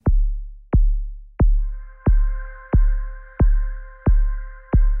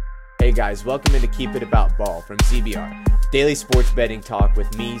Hey guys, welcome into Keep It About Ball from ZBR, daily sports betting talk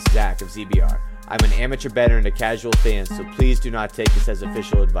with me, Zach of ZBR. I'm an amateur bettor and a casual fan, so please do not take this as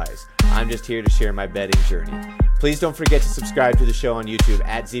official advice. I'm just here to share my betting journey. Please don't forget to subscribe to the show on YouTube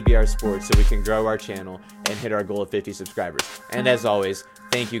at ZBR Sports so we can grow our channel and hit our goal of 50 subscribers. And as always,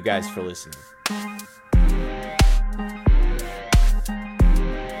 thank you guys for listening.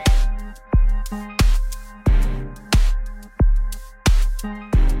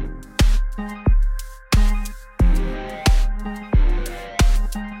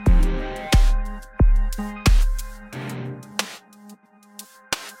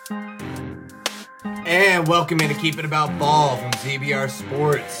 And welcome into Keep It About Ball from ZBR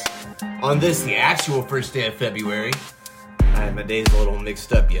Sports. On this, the actual first day of February. My days a little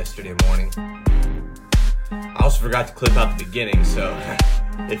mixed up yesterday morning. I also forgot to clip out the beginning, so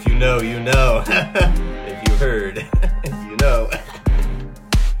if you know, you know. If you heard, you know.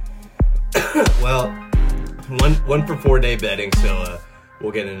 Well, one for 4-day betting, so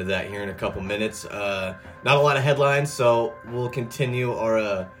we'll get into that here in a couple minutes. Not a lot of headlines, so we'll continue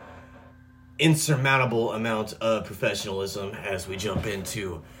our insurmountable amount of professionalism as we jump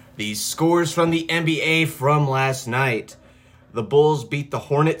into the scores from the NBA from last night. The Bulls beat the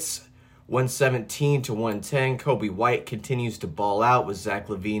Hornets 117-110. Kobe White continues to ball out with Zach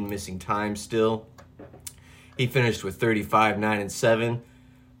LaVine missing time still. He finished with 35, 9, and 7.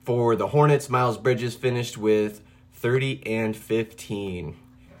 For the Hornets, Miles Bridges finished with 30 and 15.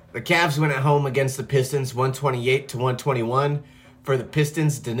 The Cavs went at home against the Pistons 128-121. For the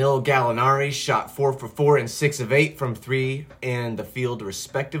Pistons, Danilo Gallinari shot 4 for 4 and 6 of 8 from 3 and the field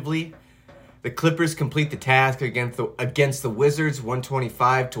respectively. The Clippers complete the task against the Wizards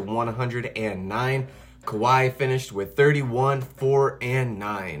 125-109. Kawhi finished with 31, 4, and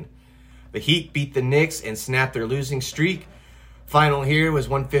 9. The Heat beat the Knicks and snapped their losing streak. Final here was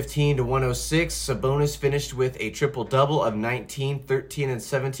 115-106. Sabonis finished with a triple-double of 19, 13, and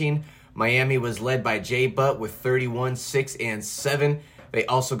 17. Miami was led by Jay Butt with 31, 6, and 7. They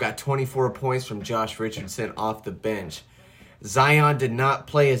also got 24 points from Josh Richardson off the bench. Zion did not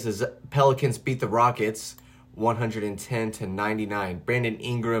play as the Pelicans beat the Rockets 110-99. Brandon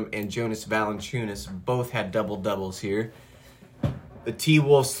Ingram and Jonas Valanciunas both had double-doubles here. The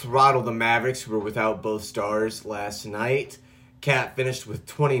T-Wolves throttled the Mavericks, who were without both stars last night. Cat finished with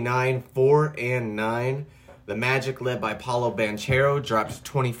 29, 4, and 9. The Magic, led by Paolo Banchero, dropped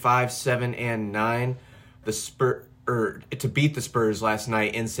 25, 7, and 9 to beat the Spurs last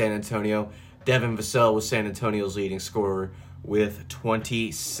night in San Antonio. Devin Vassell was San Antonio's leading scorer with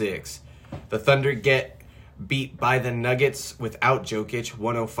 26. The Thunder get beat by the Nuggets without Jokic,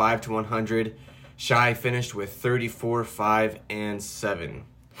 105-100. Shai finished with 34, 5, and 7.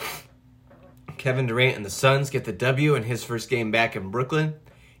 Kevin Durant and the Suns get the W in his first game back in Brooklyn.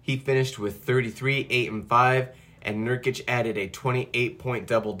 He finished with 33, 8, and 5, and Nurkic added a 28-point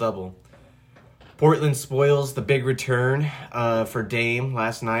double-double. Portland spoils the big return for Dame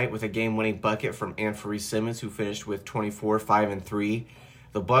last night with a game-winning bucket from Anfernee Simons, who finished with 24, 5, and 3.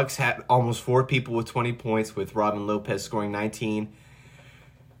 The Bucks had almost 4 people with 20 points, with Robin Lopez scoring 19.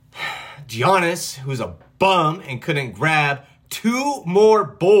 Giannis, who's a bum and couldn't grab 2 more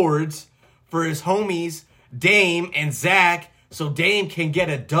boards for his homies, Dame and Zach, so Dame can get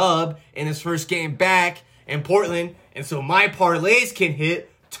a dub in his first game back in Portland, and so my parlays can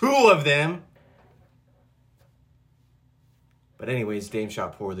hit 2 of them. But anyways, Dame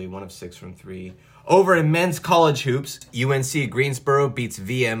shot poorly, 1 of 6 from 3. Over in men's college hoops, UNC Greensboro beats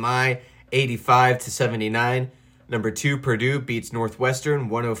VMI 85-79. Number 2, Purdue beats Northwestern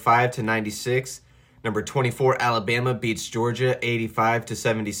 105-96. Number 24, Alabama beats Georgia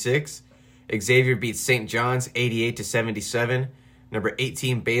 85-76. Xavier beats St. John's 88-77. Number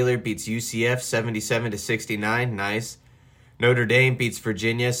 18, Baylor beats UCF 77-69. Nice. Notre Dame beats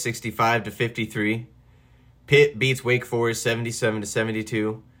Virginia 65-53. Pitt beats Wake Forest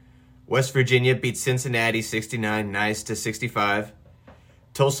 77-72. West Virginia beats Cincinnati 69, nice, to 65.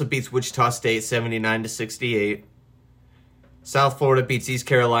 Tulsa beats Wichita State 79-68. South Florida beats East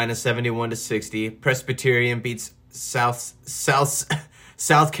Carolina 71-60. Presbyterian beats South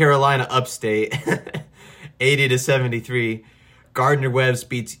Carolina Upstate 80-73. Gardner-Webb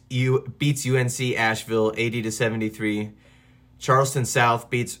beats UNC Asheville 80-73. Charleston South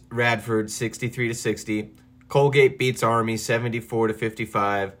beats Radford 63-60. Colgate beats Army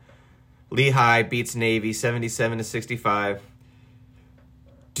 74-55. Lehigh beats Navy 77-65.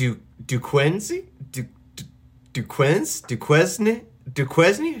 Duquesne?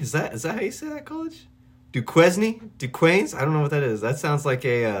 Is that how you say that, college? Duquesne? I don't know what that is. That sounds like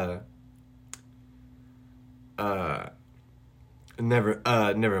a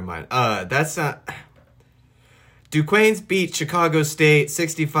Never mind. That's not. Duquesne beat Chicago State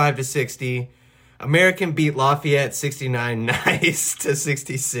 65-60. American beat Lafayette 69 nice to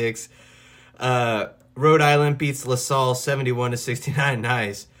 66. Rhode Island beats LaSalle 71-69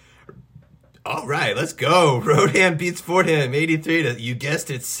 nice. All right, let's go. Rodham beats Fordham 83 you guessed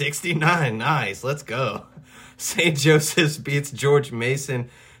it, 69 nice. Let's go. St. Joseph's beats George Mason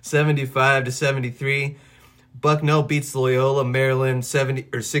 75-73. Bucknell beats Loyola Maryland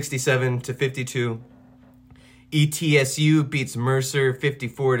 67-52. ETSU beats Mercer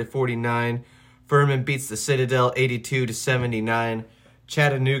 54-49. Furman beats the Citadel 82-79.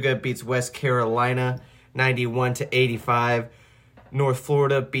 Chattanooga beats West Carolina 91-85. North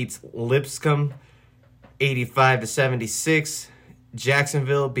Florida beats Lipscomb 85-76.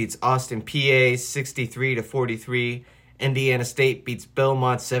 Jacksonville beats Austin, PA 63-43. Indiana State beats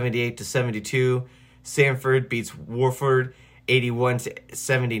Belmont 78-72. Sanford beats Warford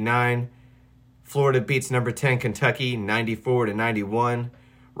 81-79. Florida beats number 10 Kentucky 94-91.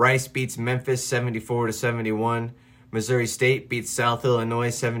 Rice beats Memphis 74-71. Missouri State beats South Illinois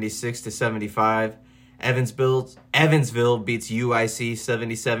 76-75. Evansville beats UIC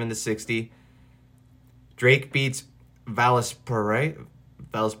 77-60. Drake beats Valparaiso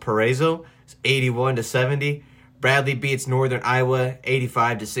 81-70. Bradley beats Northern Iowa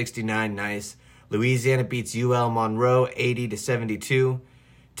 85-69. Nice. Louisiana beats UL Monroe 80-72.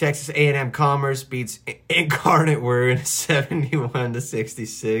 Texas A&M Commerce beats Incarnate Word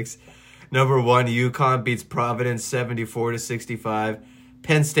 71-66. Number 1 UConn beats Providence 74-65.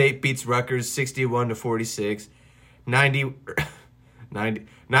 Penn State beats Rutgers 61-46.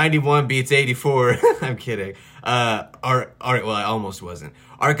 91 beats 84. I'm kidding. Well, I almost wasn't.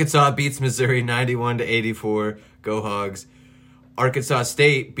 Arkansas beats Missouri 91-84. Go Hogs. Arkansas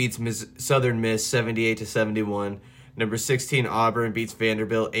State beats Southern Miss 78-71. Number 16 Auburn beats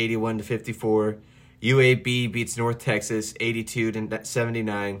Vanderbilt 81-54. UAB beats North Texas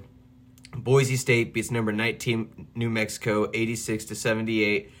 82-79. Boise State beats number 19 New Mexico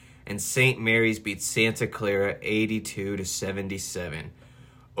 86-78. And St. Mary's beats Santa Clara 82-77.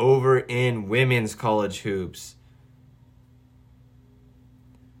 Over in women's college hoops,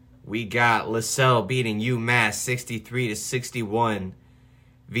 we got LaSalle beating UMass 63-61.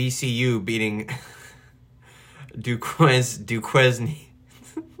 VCU beating Duquesne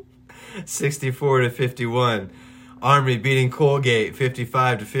 64-51. Army beating Colgate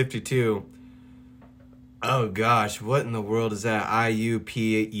 55-52. Oh gosh, what in the world is that?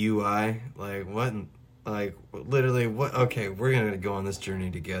 IUPUI? Like what? Literally what? Okay, we're gonna go on this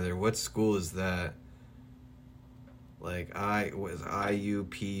journey together. What school is that? Like was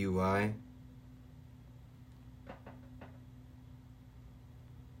IUPUI?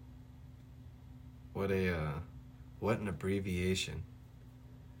 What an abbreviation.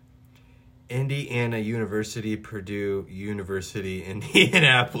 Indiana University, Purdue University,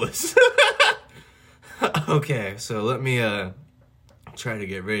 Indianapolis. Okay, so let me try to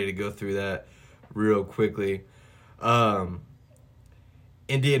get ready to go through that real quickly.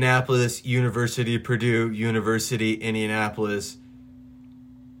 Indianapolis University, Purdue University, Indianapolis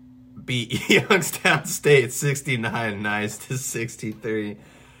beat Youngstown State 69 nice to 63.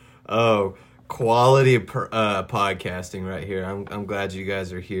 Oh, quality podcasting right here. I'm glad you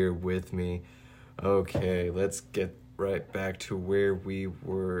guys are here with me. Okay, let's get right back to where we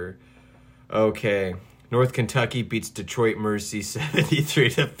were. Okay, North Kentucky beats Detroit Mercy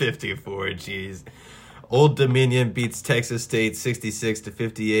 73-54. Jeez. Old Dominion beats Texas State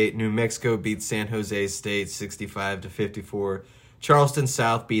 66-58. New Mexico beats San Jose State 65-54. Charleston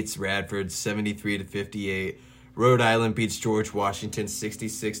South beats Radford 73-58. Rhode Island beats George Washington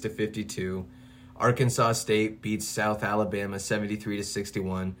 66-52. Arkansas State beats South Alabama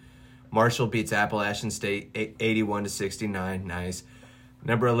 73-61. Marshall beats Appalachian State 81-69. Nice.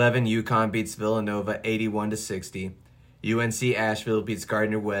 Number 11 UConn beats Villanova 81-60. UNC Asheville beats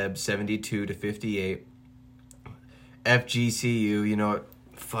Gardner-Webb 72-58. FGCU, you know what?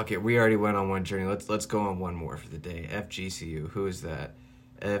 Fuck it. We already went on one journey. Let's go on one more for the day. FGCU. Who is that?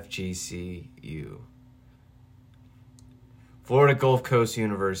 FGCU. Florida Gulf Coast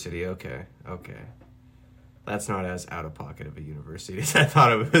University. Okay. That's not as out-of-pocket of a university as I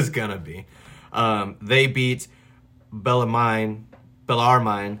thought it was going to be. They beat Bellarmine,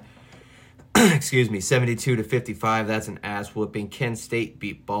 72-55. That's an ass whooping. Ball State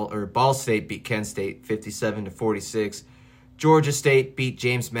beat Kent State 57-46. Georgia State beat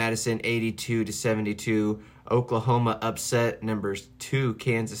James Madison 82-72. Oklahoma upset number 2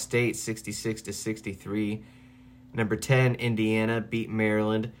 Kansas State 66-63. Number 10 Indiana beat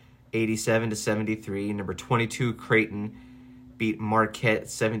Maryland 87-73. Number 22 Creighton beat Marquette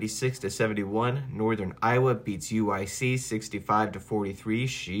 76-71. Northern Iowa beats UIC 65-43.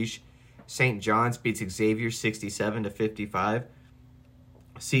 Sheesh. St. John's beats Xavier 67-55.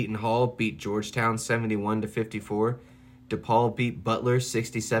 Seton Hall beat Georgetown 71-54. DePaul beat Butler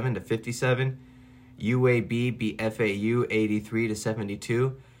 67-57. UAB beat FAU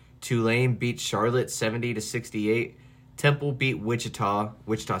 83-72. Tulane beat Charlotte 70-68. Temple beat Wichita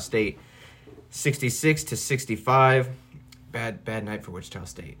State 66-65. Bad night for Wichita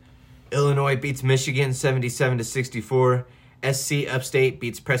State. Illinois beats Michigan 77-64. SC Upstate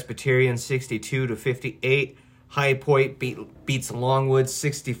beats Presbyterian 62-58. High Point beats Longwood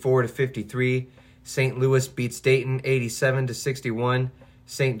 64-53. St. Louis beats Dayton 87-61.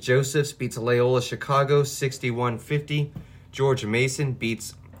 St. Joseph's beats Loyola Chicago 61-50. George Mason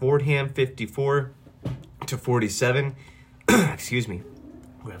beats Fordham 54-47. Excuse me.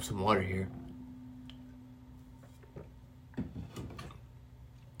 We have some water here.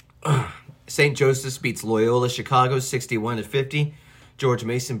 St. Joseph's beats Loyola Chicago 61-50. George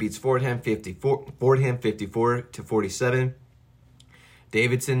Mason beats Fordham 54-47.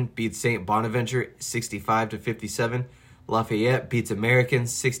 Davidson beats St. Bonaventure 65-57. Lafayette beats American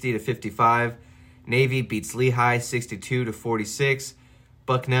 60-55. Navy beats Lehigh 62-46.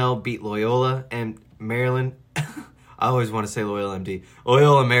 Bucknell beat Loyola and Maryland. I always want to say Loyola MD.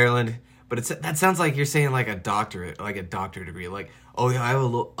 Loyola Maryland, but that sounds like you're saying like a doctorate, like a doctorate degree. Like, oh yeah, I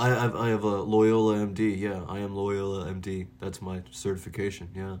have a Loyola MD. Yeah, I am Loyola MD. That's my certification.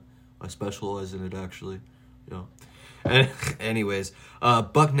 Yeah, I specialize in it actually. Yeah. Anyways,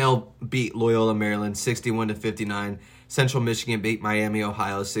 Bucknell beat Loyola Maryland 61-59. Central Michigan beat Miami,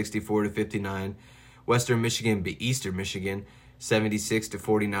 Ohio 64-59. Western Michigan beat Eastern Michigan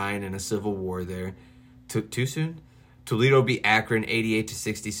 76-49 in a civil war there. Too soon? Toledo beat Akron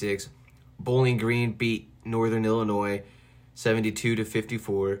 88-66. Bowling Green beat Northern Illinois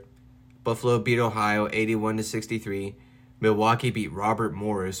 72-54. Buffalo beat Ohio 81-63. Milwaukee beat Robert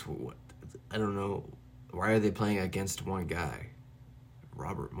Morris. I don't know. Why are they playing against one guy?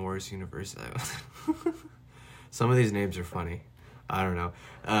 Robert Morris University. Some of these names are funny. I don't know.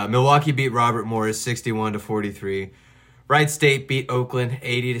 Milwaukee beat Robert Morris 61-43. Wright State beat Oakland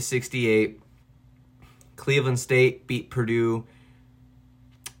 80-68. Cleveland State beat Purdue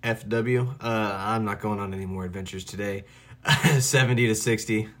FW. I'm not going on any more adventures today.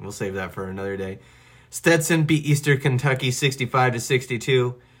 70-60. We'll save that for another day. Stetson beat Eastern Kentucky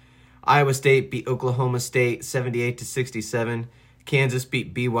 65-62. Iowa State beat Oklahoma State 78-67. Kansas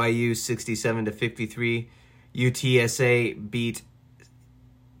beat BYU 67-53. UTSA beat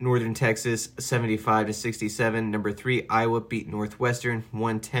Northern Texas 75-67. Number 3, Iowa beat Northwestern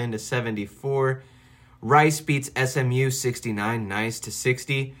 110-74. Rice beats SMU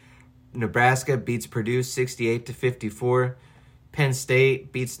 69-60. Nebraska beats Purdue 68-54. Penn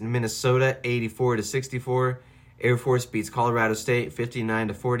State beats Minnesota 84-64. Air Force beats Colorado State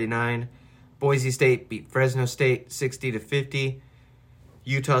 59-49. Boise State beat Fresno State 60-50.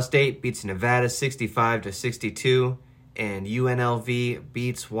 Utah State beats Nevada 65-62. And UNLV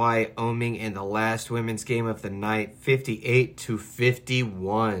beats Wyoming in the last women's game of the night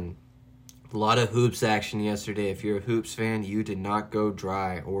 58-51. A lot of hoops action yesterday. If you're a hoops fan, you did not go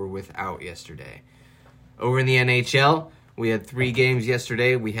dry or without yesterday. Over in the NHL, we had 3 games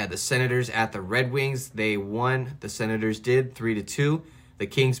yesterday. We had the Senators at the Red Wings. They won. The Senators did 3-2. The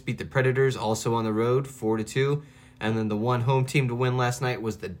Kings beat the Predators also on the road 4-2. And then the one home team to win last night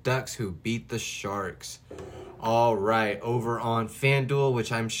was the Ducks, who beat the Sharks. All right, over on FanDuel,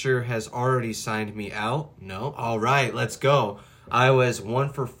 which I'm sure has already signed me out. No? All right, let's go. I was 1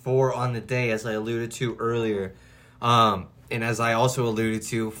 for 4 on the day, as I alluded to earlier. And as I also alluded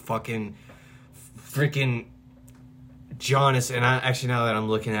to, freaking Giannis, and actually now that I'm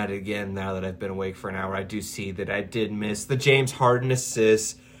looking at it again, now that I've been awake for an hour, I do see that I did miss the James Harden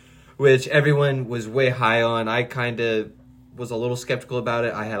assist, which everyone was way high on. I kind of was a little skeptical about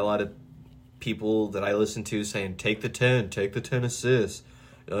it. I had a lot of people that I listened to saying, take the 10 assists.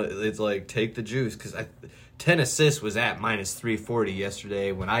 It's like, take the juice, because 10 assists was at minus 340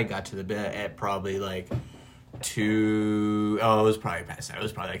 yesterday when I got to the bet at probably like it was probably past that. It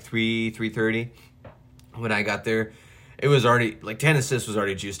was probably like 330 when I got there. It was already, 10 assists was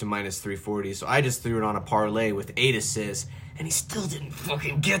already juiced to minus 340, so I just threw it on a parlay with 8 assists, and he still didn't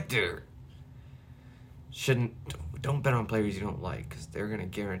fucking get there. Don't bet on players you don't like, because they're going to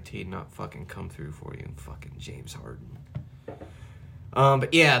guarantee not fucking come through for you, fucking James Harden.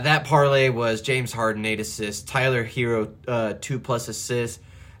 But yeah, that parlay was James Harden, 8 assists, Tyler Hero, 2+ assists,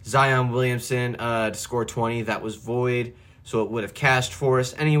 Zion Williamson to score 20, that was void, so it would have cashed for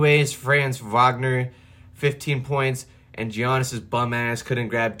us. Anyways, Franz Wagner, 15 points, and Giannis's bum ass couldn't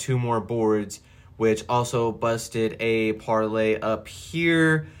grab 2 more boards, which also busted a parlay up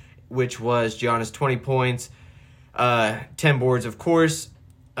here, which was Giannis 20 points, 10 boards, of course,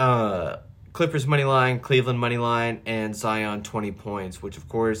 Clippers money line, Cleveland money line, and Zion 20 points, which of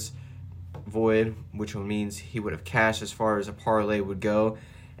course void, which means he would have cashed as far as a parlay would go.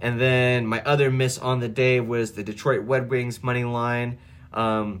 And then my other miss on the day was the Detroit Red Wings money line.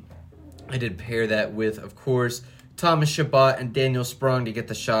 I did pair that with, of course, Thomas Chabot and Daniel Sprung to get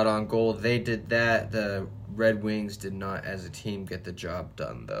the shot on goal. They did that. The Red Wings did not, as a team, get the job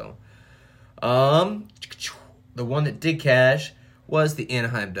done, though. The one that did cash was the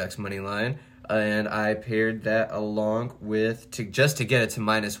Anaheim Ducks money line, and I paired that along with just to get it to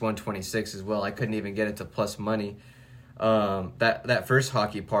minus 126 as well. I couldn't even get it to plus money. That first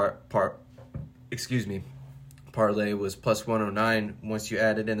hockey parlay was plus 109 once you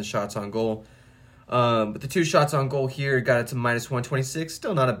added in the shots on goal. But the 2 shots on goal here got it to minus 126.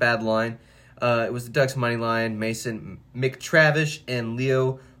 Still not a bad line. It was the Ducks money line, Mason McTavish and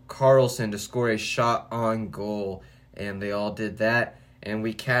Leo Carlson to score a shot on goal, and they all did that, and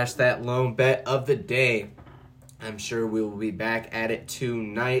we cashed that lone bet of the day. I'm sure we will be back at it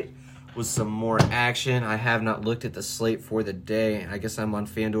tonight with some more action. I have not looked at the slate for the day. I guess I'm on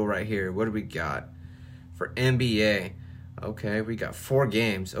FanDuel right here. What do we got for NBA? Okay, we got 4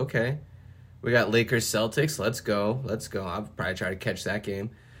 games. Okay, we got Lakers Celtics. Let's go. I'll probably try to catch that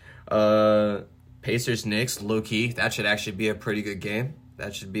game. Pacers Knicks, low key. That should actually be a pretty good game.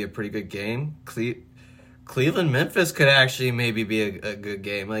 Cleveland Memphis could actually maybe be a good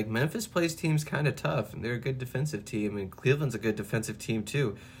game. Like, Memphis plays teams kind of tough, and they're a good defensive team, and Cleveland's a good defensive team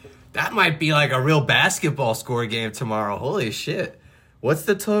too. That might be like a real basketball score game tomorrow. Holy shit. What's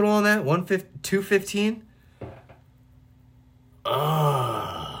the total on that? 215?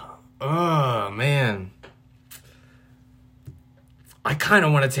 Oh, man. I kind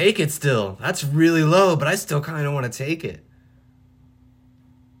of want to take it still. That's really low, but I still kind of want to take it.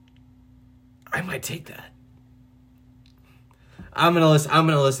 I might take that. I'm gonna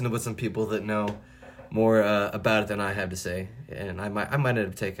listen to what some people that know more about it than I have to say, and I might end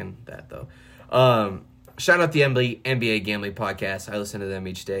up taking that though. Shout out the NBA Gambling Podcast. I listen to them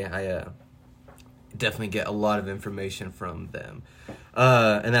each day. I definitely get a lot of information from them,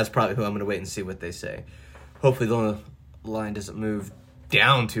 and that's probably who I'm gonna wait and see what they say. Hopefully the line doesn't move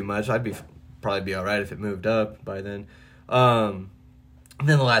down too much. I'd probably be all right if it moved up by then. And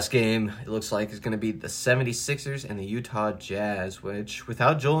then the last game, it looks like, is going to be the 76ers and the Utah Jazz, which,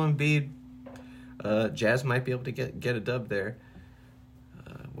 without Joel Embiid, Jazz might be able to get a dub there.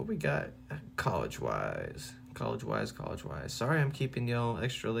 What we got college-wise? Sorry I'm keeping y'all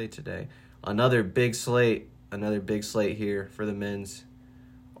extra late today. Another big slate here for the men's.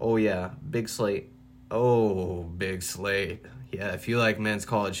 Oh, yeah, big slate. Yeah, if you like men's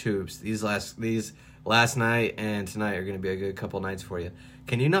college hoops, these last night and tonight are going to be a good couple nights for you.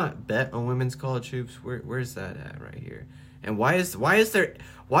 Can you not bet on women's college hoops? Where's that at right here? And why do I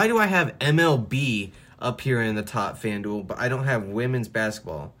have MLB up here in the top FanDuel, but I don't have women's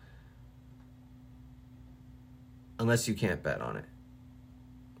basketball? Unless you can't bet on it.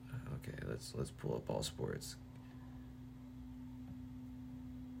 Okay, let's pull up all sports.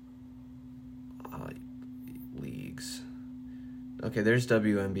 Leagues. Okay, there's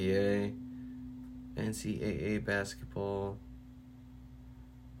WNBA, NCAA basketball.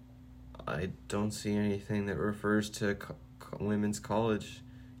 I don't see anything that refers to women's college.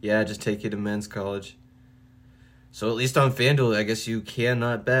 Yeah, just take you to men's college. So at least on FanDuel, I guess you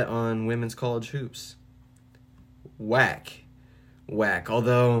cannot bet on women's college hoops. Whack.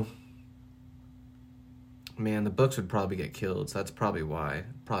 Although, man, the books would probably get killed, so that's probably why.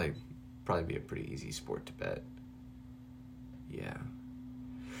 Probably be a pretty easy sport to bet.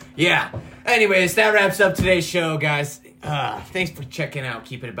 Yeah. Anyways, that wraps up today's show, guys. Thanks for checking out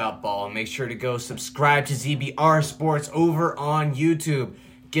Keep It About Ball. Make sure to go subscribe to ZBR Sports over on YouTube.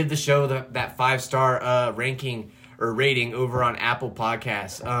 Give the show that 5-star ranking or rating over on Apple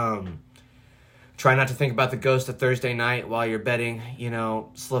Podcasts. Try not to think about the ghost of Thursday night while you're betting,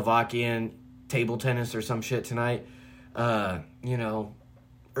 Slovakian table tennis or some shit tonight. Or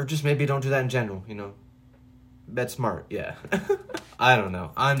just maybe don't do that in general, Bet smart, yeah. I don't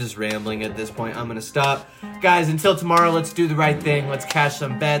know. I'm just rambling at this point. I'm going to stop. Guys, until tomorrow, let's do the right thing. Let's cash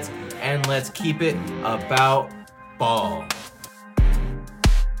some bets, and let's keep it about ball.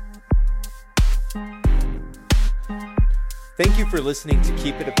 Thank you for listening to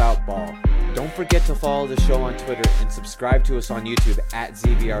Keep It About Ball. Don't forget to follow the show on Twitter and subscribe to us on YouTube at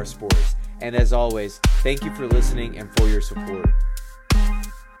ZBR Sports. And as always, thank you for listening and for your support.